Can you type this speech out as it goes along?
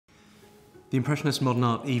The Impressionist Modern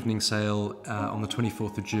Art Evening Sale on the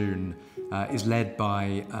 24th of June is led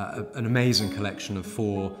by an amazing collection of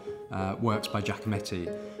 4 works by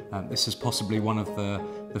Giacometti. This is possibly one of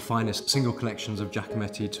the finest single collections of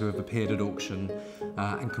Giacometti to have appeared at auction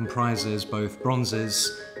and comprises both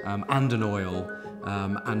bronzes and an oil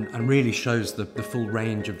and really shows the full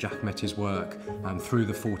range of Giacometti's work through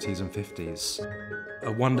the 40s and 50s.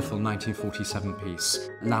 A wonderful 1947 piece,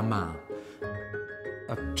 La Main.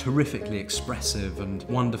 A terrifically expressive and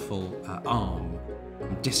wonderful arm,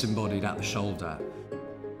 disembodied at the shoulder.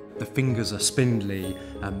 The fingers are spindly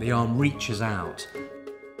and the arm reaches out.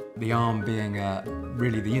 The arm being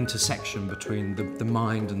really the intersection between the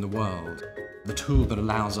mind and the world, the tool that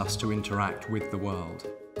allows us to interact with the world.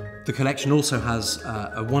 The collection also has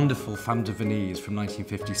a wonderful Femme de Venise from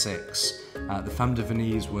 1956. The Femme de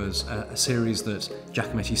Venise was a series that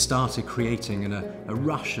Giacometti started creating in a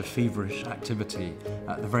rush of feverish activity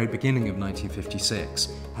at the very beginning of 1956,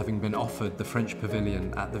 having been offered the French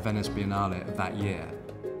pavilion at the Venice Biennale of that year.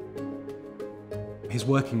 His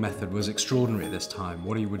working method was extraordinary at this time.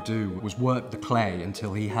 What he would do was work the clay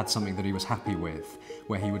until he had something that he was happy with,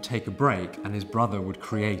 where he would take a break and his brother would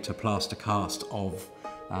create a plaster cast of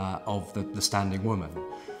the standing woman,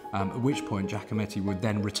 at which point Giacometti would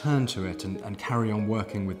then return to it and carry on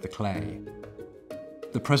working with the clay.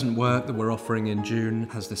 The present work that we're offering in June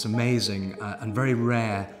has this amazing and very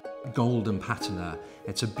rare golden patina.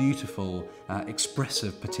 It's a beautiful,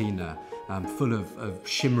 expressive patina full of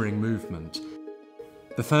shimmering movement.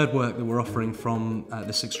 The third work that we're offering from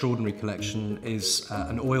this extraordinary collection is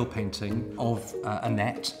an oil painting of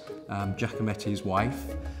Annette, Giacometti's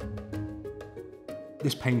wife.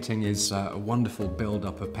 This painting is a wonderful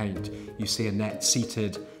build-up of paint. You see Annette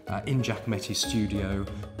seated in Giacometti's studio.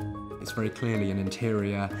 It's very clearly an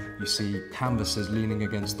interior. You see canvases leaning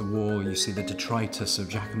against the wall. You see the detritus of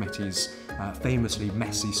Giacometti's famously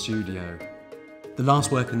messy studio. The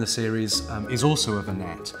last work in the series is also of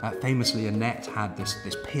Annette. Famously, Annette had this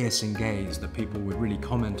piercing gaze that people would really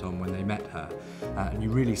comment on when they met her. And you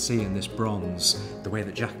really see in this bronze, the way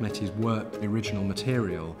that Giacometti's worked the original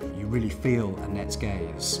material, you really feel Annette's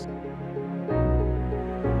gaze.